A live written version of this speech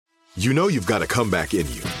You know you've got a comeback in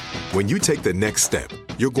you. When you take the next step,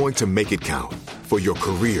 you're going to make it count for your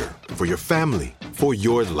career, for your family, for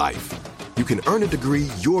your life. You can earn a degree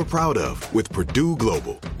you're proud of with Purdue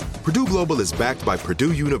Global. Purdue Global is backed by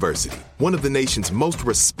Purdue University, one of the nation's most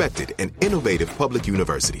respected and innovative public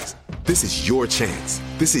universities. This is your chance.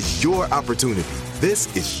 This is your opportunity.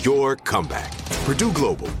 This is your comeback. Purdue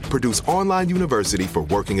Global, Purdue's online university for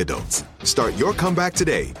working adults. Start your comeback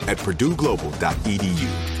today at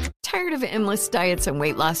purdueglobal.edu. Tired of endless diets and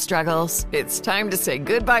weight loss struggles? It's time to say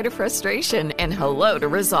goodbye to frustration and hello to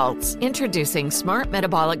results. Introducing Smart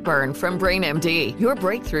Metabolic Burn from BrainMD, your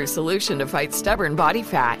breakthrough solution to fight stubborn body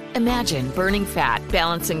fat. Imagine burning fat,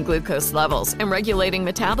 balancing glucose levels, and regulating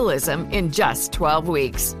metabolism in just 12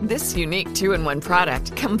 weeks. This unique 2-in-1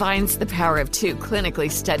 product combines the power of 2 clinically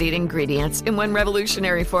studied ingredients in one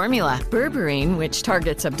revolutionary formula. Berberine, which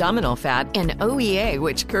targets abdominal fat, and OEA,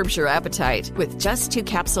 which curbs your appetite. With just 2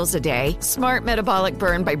 capsules a day, Smart Metabolic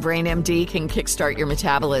Burn by BrainMD can kickstart your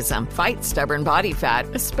metabolism, fight stubborn body fat,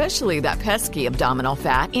 especially that pesky abdominal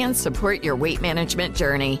fat, and support your weight management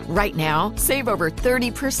journey. Right now, save over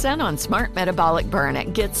 30% on Smart Metabolic Burn at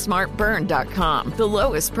GetSmartBurn.com. The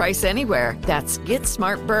lowest price anywhere. That's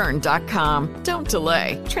GetSmartBurn.com. Don't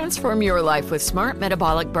delay. Transform your life with Smart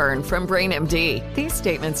Metabolic Burn from BrainMD. These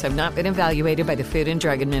statements have not been evaluated by the Food and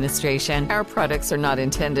Drug Administration. Our products are not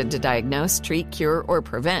intended to diagnose, treat, cure, or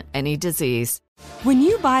prevent any disease. When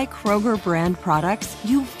you buy Kroger brand products,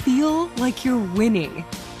 you feel like you're winning.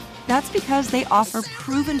 That's because they offer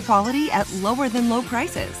proven quality at lower than low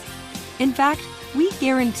prices. In fact, we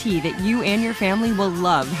guarantee that you and your family will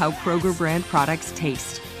love how Kroger brand products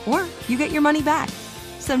taste, or you get your money back.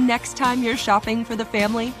 So next time you're shopping for the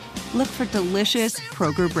family, look for delicious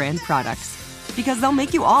Kroger brand products, because they'll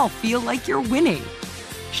make you all feel like you're winning.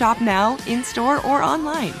 Shop now, in-store, or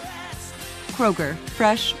online. Kroger,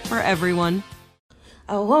 fresh for everyone.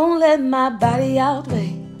 I won't let my body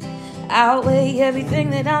outweigh everything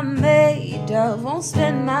that I'm made of. Won't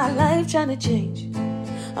spend my life trying to change.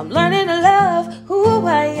 I'm learning to love who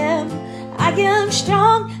I am. I am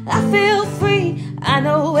strong, I feel free. I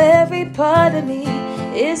know every part of me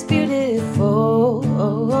is beautiful.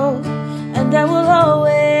 And I will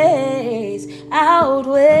always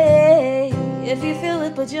outweigh. If you feel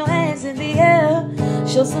it, put your hands in the air.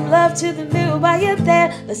 Show some love to the mirror while you're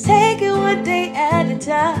there. Let's take it one day at a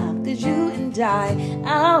time, 'cause you and I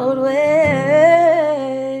outweigh.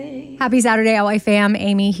 Happy Saturday, LA fam.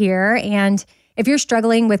 Amy here. And if you're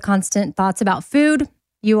struggling with constant thoughts about food,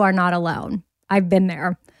 you are not alone. I've been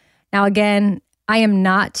there. Now, again, I am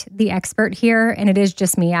not the expert here, and it is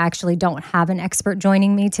just me. I actually don't have an expert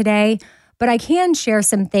joining me today, but I can share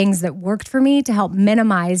some things that worked for me to help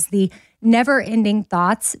minimize the never-ending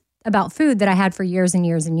thoughts about food that I had for years and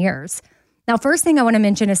years and years. Now, first thing I want to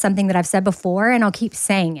mention is something that I've said before, and I'll keep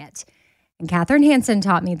saying it. And Catherine Hansen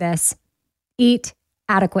taught me this: eat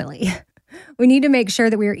adequately. We need to make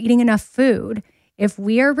sure that we are eating enough food. If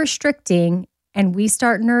we are restricting and we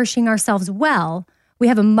start nourishing ourselves well, we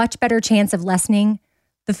have a much better chance of lessening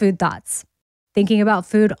the food thoughts. Thinking about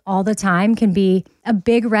food all the time can be a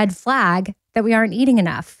big red flag that we aren't eating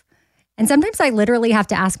enough. And sometimes I literally have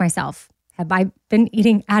to ask myself, have I been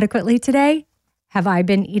eating adequately today? Have I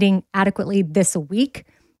been eating adequately this week?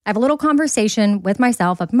 I have a little conversation with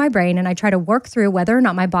myself up in my brain, and I try to work through whether or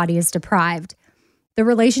not my body is deprived. The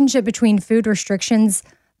relationship between food restrictions,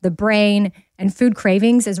 the brain, and food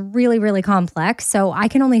cravings is really, really complex. So I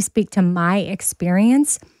can only speak to my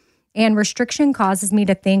experience, and restriction causes me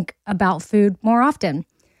to think about food more often.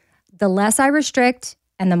 The less I restrict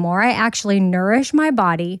and the more I actually nourish my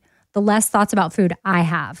body, the less thoughts about food I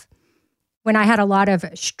have. When I had a lot of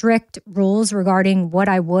strict rules regarding what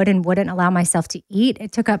I would and wouldn't allow myself to eat,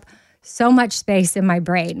 it took up so much space in my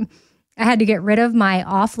brain. I had to get rid of my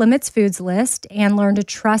off-limits foods list and learn to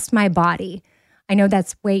trust my body. I know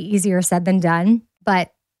that's way easier said than done,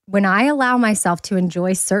 but when I allow myself to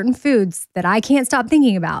enjoy certain foods that I can't stop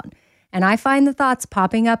thinking about, and I find the thoughts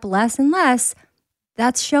popping up less and less,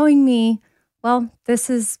 that's showing me, well, this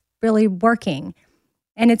is really working.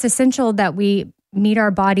 And it's essential that we meet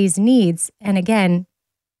our body's needs and, again,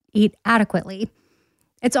 eat adequately.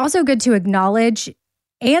 It's also good to acknowledge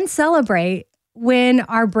and celebrate when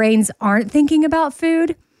our brains aren't thinking about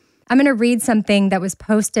food. I'm going to read something that was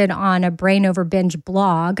posted on a Brain Over Binge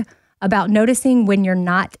blog about noticing when you're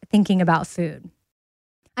not thinking about food.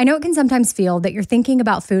 I know it can sometimes feel that you're thinking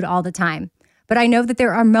about food all the time, but I know that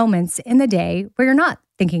there are moments in the day where you're not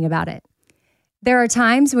thinking about it. There are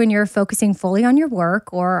times when you're focusing fully on your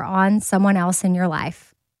work or on someone else in your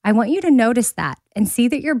life. I want you to notice that and see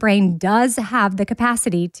that your brain does have the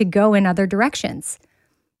capacity to go in other directions.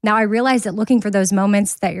 Now, I realize that looking for those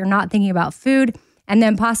moments that you're not thinking about food and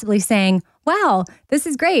then possibly saying, wow, this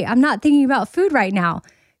is great, I'm not thinking about food right now,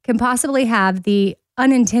 can possibly have the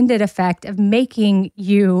unintended effect of making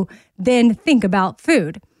you then think about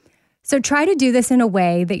food. So try to do this in a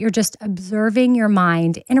way that you're just observing your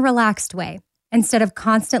mind in a relaxed way instead of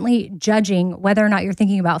constantly judging whether or not you're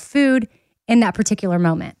thinking about food in that particular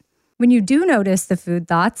moment. When you do notice the food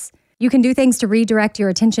thoughts, you can do things to redirect your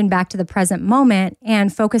attention back to the present moment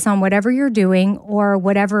and focus on whatever you're doing or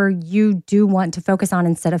whatever you do want to focus on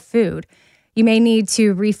instead of food. You may need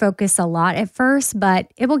to refocus a lot at first,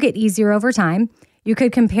 but it will get easier over time. You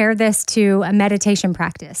could compare this to a meditation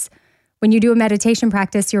practice. When you do a meditation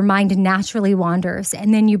practice, your mind naturally wanders,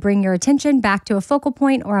 and then you bring your attention back to a focal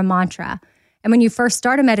point or a mantra. And when you first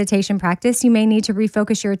start a meditation practice, you may need to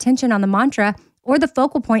refocus your attention on the mantra or the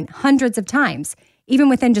focal point hundreds of times, even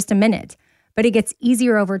within just a minute. But it gets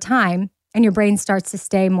easier over time, and your brain starts to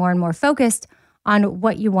stay more and more focused on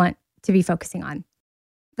what you want to be focusing on.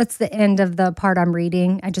 That's the end of the part I'm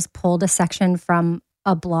reading. I just pulled a section from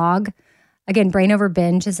a blog. Again, Brain Over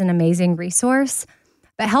Binge is an amazing resource.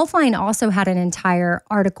 But Healthline also had an entire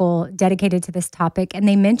article dedicated to this topic, and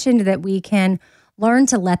they mentioned that we can learn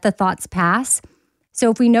to let the thoughts pass.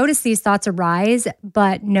 So if we notice these thoughts arise,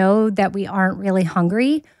 but know that we aren't really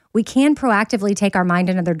hungry, we can proactively take our mind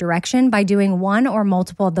another direction by doing one or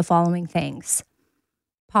multiple of the following things.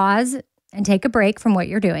 Pause and take a break from what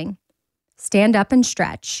you're doing. Stand up and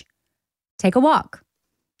stretch. Take a walk.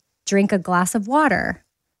 Drink a glass of water.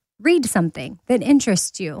 Read something that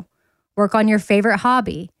interests you. Work on your favorite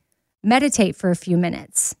hobby. Meditate for a few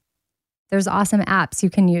minutes. There's awesome apps you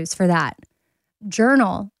can use for that.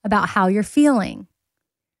 Journal about how you're feeling.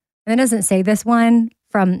 And it doesn't say this one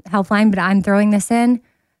from Healthline, but I'm throwing this in.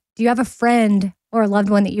 Do you have a friend or a loved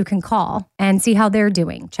one that you can call and see how they're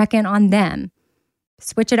doing? Check in on them.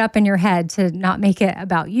 Switch it up in your head to not make it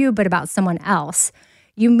about you, but about someone else.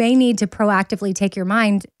 You may need to proactively take your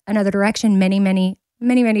mind another direction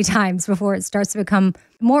many times before it starts to become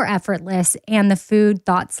more effortless and the food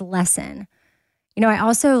thoughts lessen. You know, I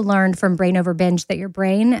also learned from Brain Over Binge that your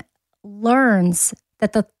brain learns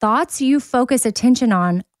that the thoughts you focus attention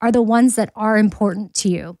on are the ones that are important to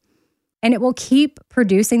you. And it will keep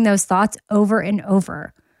producing those thoughts over and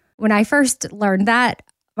over. When I first learned that,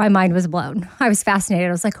 my mind was blown. I was fascinated.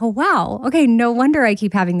 I was like, oh, wow. Okay, no wonder I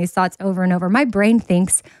keep having these thoughts over and over. My brain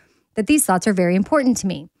thinks that these thoughts are very important to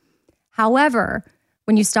me. However,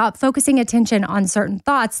 when you stop focusing attention on certain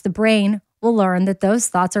thoughts, the brain will learn that those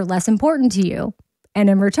thoughts are less important to you. And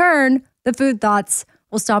in return, the food thoughts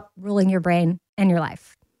will stop ruling your brain and your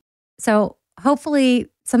life. So hopefully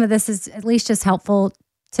some of this is at least just helpful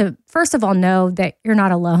to, first of all, know that you're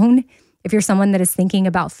not alone if you're someone that is thinking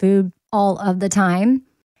about food all of the time.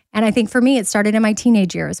 And I think for me, it started in my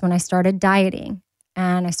teenage years when I started dieting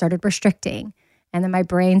and I started restricting. And then my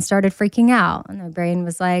brain started freaking out. And my brain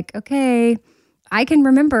was like, okay, I can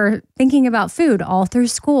remember thinking about food all through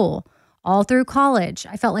school, all through college.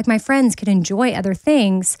 I felt like my friends could enjoy other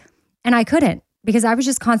things and I couldn't because I was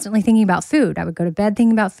just constantly thinking about food. I would go to bed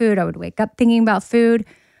thinking about food. I would wake up thinking about food.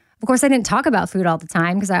 Of course, I didn't talk about food all the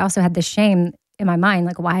time because I also had this shame in my mind,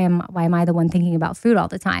 like why am I the one thinking about food all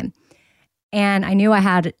the time? And I knew I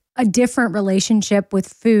had a different relationship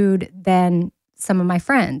with food than some of my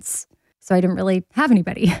friends. So I didn't really have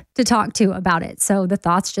anybody to talk to about it. So the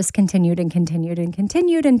thoughts just continued and continued and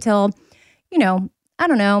continued until,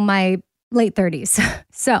 my late 30s.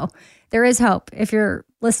 So there is hope. If you're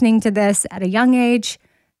listening to this at a young age,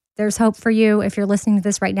 there's hope for you. If you're listening to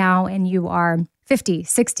this right now and you are 50,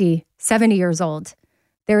 60, 70 years old,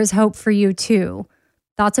 there is hope for you too.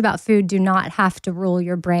 Thoughts about food do not have to rule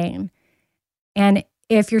your brain. And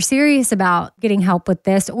if you're serious about getting help with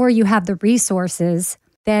this or you have the resources,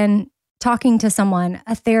 then talking to someone,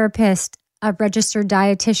 a therapist, a registered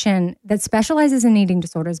dietitian that specializes in eating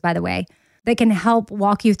disorders, by the way, that can help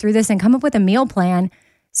walk you through this and come up with a meal plan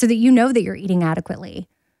so that you know that you're eating adequately.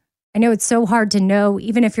 I know it's so hard to know,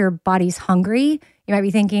 even if your body's hungry, you might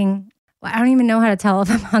be thinking, well, I don't even know how to tell if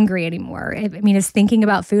I'm hungry anymore. Is thinking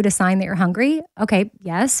about food a sign that you're hungry? Okay,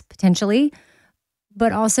 yes, potentially.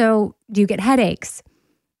 But also, do you get headaches?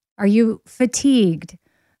 Are you fatigued?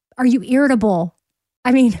 Are you irritable?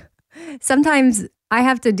 Sometimes I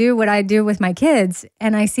have to do what I do with my kids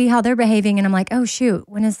and I see how they're behaving and I'm like, oh shoot,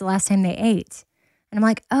 when is the last time they ate? And I'm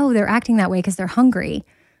like, oh, they're acting that way because they're hungry.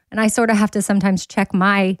 And I sort of have to sometimes check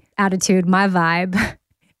my attitude, my vibe,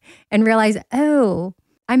 and realize, oh,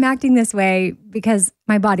 I'm acting this way because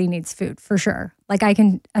my body needs food for sure. Like I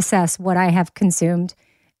can assess what I have consumed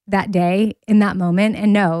that day in that moment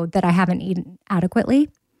and know that I haven't eaten adequately.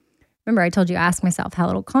 Remember, I told you, ask myself, have a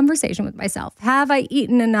little conversation with myself. Have I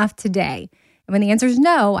eaten enough today? And when the answer is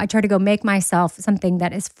no, I try to go make myself something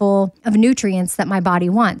that is full of nutrients that my body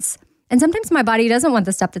wants. And sometimes my body doesn't want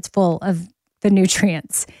the stuff that's full of the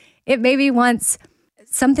nutrients. It maybe wants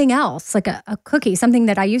something else, like a cookie, something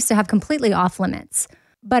that I used to have completely off limits.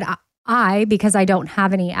 But I, because I don't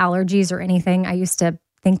have any allergies or anything, I used to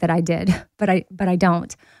think that I did, but I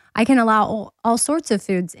don't. I can allow all sorts of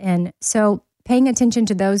foods in. So paying attention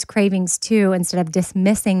to those cravings too, instead of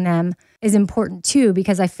dismissing them, is important too,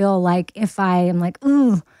 because I feel like if I am like,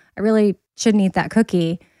 ooh, I really shouldn't eat that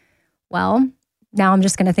cookie, well, now I'm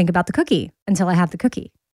just going to think about the cookie until I have the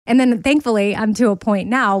cookie. And then thankfully, I'm to a point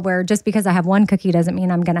now where just because I have one cookie doesn't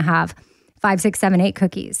mean I'm going to have 5, 6, 7, 8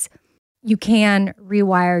 cookies. You can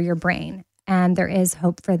rewire your brain, and there is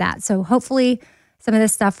hope for that. So hopefully some of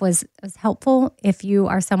this stuff was helpful if you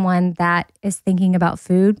are someone that is thinking about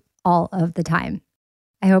food all of the time.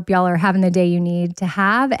 I hope y'all are having the day you need to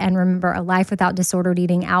have. And remember, a life without disordered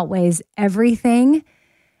eating outweighs everything.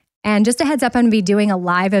 And just a heads up, I'm going to be doing a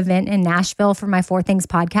live event in Nashville for my 4 Things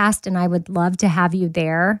podcast, and I would love to have you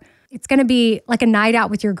there. It's going to be like a night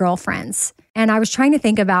out with your girlfriends. And I was trying to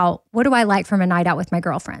think about, what do I like from a night out with my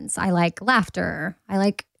girlfriends? I like laughter. I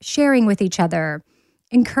like sharing with each other,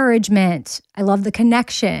 encouragement. I love the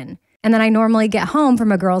connection. And then I normally get home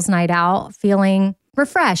from a girls' night out feeling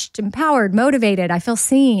refreshed, empowered, motivated. I feel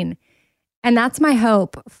seen. And that's my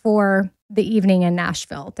hope for the evening in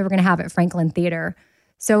Nashville that we're going to have at Franklin Theater.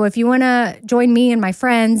 So if you want to join me and my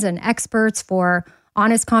friends and experts for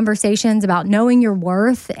honest conversations about knowing your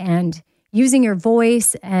worth and using your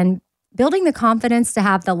voice and building the confidence to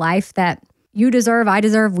have the life that you deserve, I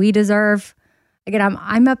deserve, we deserve. Again,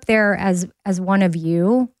 I'm up there as one of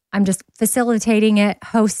you. I'm just facilitating it,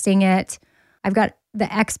 hosting it. I've got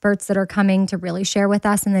the experts that are coming to really share with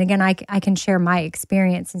us. And then again, I can share my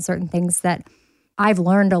experience and certain things that I've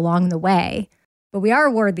learned along the way. But we are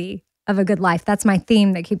worthy of a good life. That's my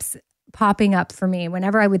theme that keeps popping up for me.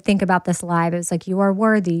 Whenever I would think about this live, it was like, you are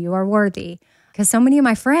worthy, you are worthy. Because so many of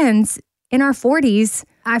my friends in our 40s,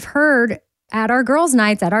 I've heard at our girls'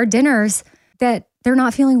 nights, at our dinners, that they're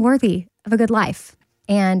not feeling worthy of a good life.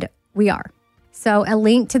 And we are. So a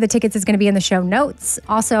link to the tickets is going to be in the show notes.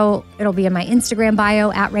 Also, it'll be in my Instagram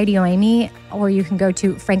bio at Radio Amy, or you can go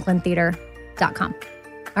to franklintheater.com.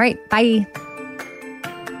 All right, bye.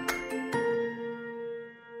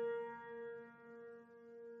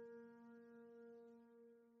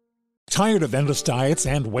 Tired of endless diets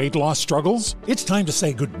and weight loss struggles? It's time to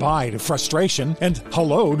say goodbye to frustration and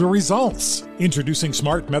hello to results. Introducing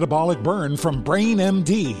Smart Metabolic Burn from Brain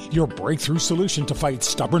MD, your breakthrough solution to fight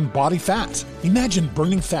stubborn body fat. Imagine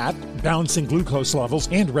burning fat, balancing glucose levels,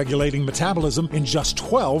 and regulating metabolism in just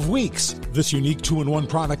 12 weeks. This unique 2-in-1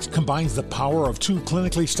 product combines the power of 2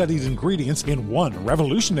 clinically studied ingredients in one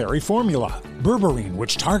revolutionary formula. Berberine,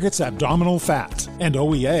 which targets abdominal fat, and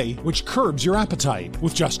OEA, which curbs your appetite.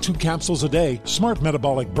 With just 2 capsules a day, Smart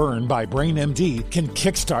Metabolic Burn by Brain MD can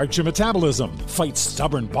kickstart your metabolism, fight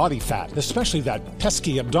stubborn body fat, especially that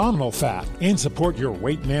pesky abdominal fat, and support your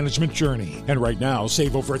weight management journey. And right now,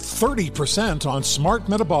 save over 30% on Smart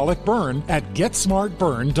Metabolic Burn at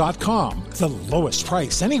GetSmartBurn.com. The lowest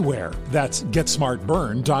price anywhere. That's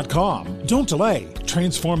GetSmartBurn.com. Don't delay.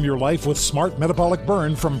 Transform your life with Smart Metabolic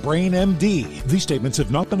Burn from Brain MD. These statements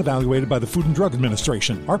have not been evaluated by the Food and Drug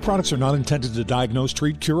Administration. Our products are not intended to diagnose,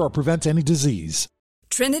 treat, cure, or prevent any disease.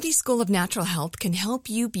 Trinity School of Natural Health can help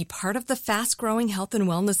you be part of the fast-growing health and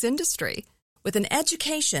wellness industry. With an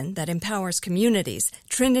education that empowers communities,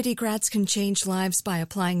 Trinity grads can change lives by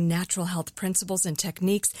applying natural health principles and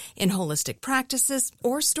techniques in holistic practices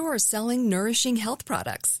or stores selling nourishing health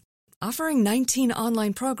products. Offering 19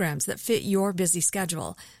 online programs that fit your busy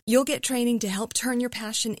schedule, you'll get training to help turn your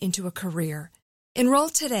passion into a career. Enroll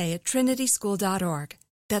today at trinityschool.org.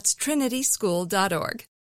 That's trinityschool.org.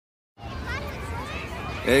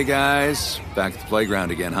 Hey guys, back at the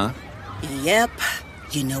playground again, huh? Yep.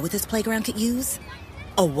 You know what this playground could use?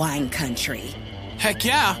 A wine country. Heck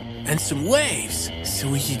yeah, and some waves so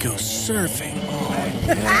we could go surfing. Oh,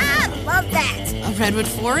 yeah. Ah, love that. A redwood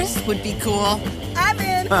forest would be cool. I'm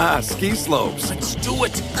in. Ski slopes. Let's do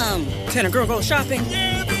it. Can a girl go shopping?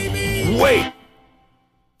 Yeah, baby. Wait!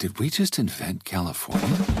 Did we just invent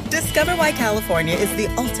California? Discover why California is the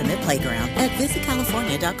ultimate playground at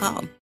visitcalifornia.com.